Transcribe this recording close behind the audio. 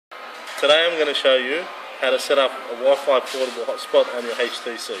Today I'm going to show you how to set up a Wi-Fi portable hotspot on your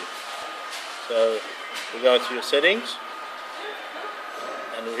HTC. So we go into your settings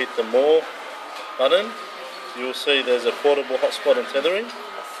and we hit the More button. You will see there's a portable hotspot and tethering.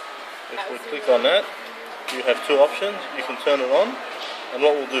 If we click on that, you have two options. You can turn it on, and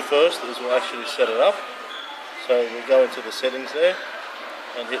what we'll do first is we'll actually set it up. So we'll go into the settings there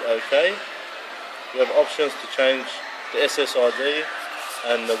and hit OK. You have options to change the SSID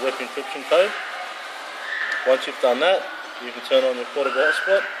and the web encryption code. Once you've done that, you can turn on your portable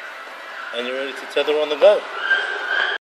hotspot and you're ready to tether on the go.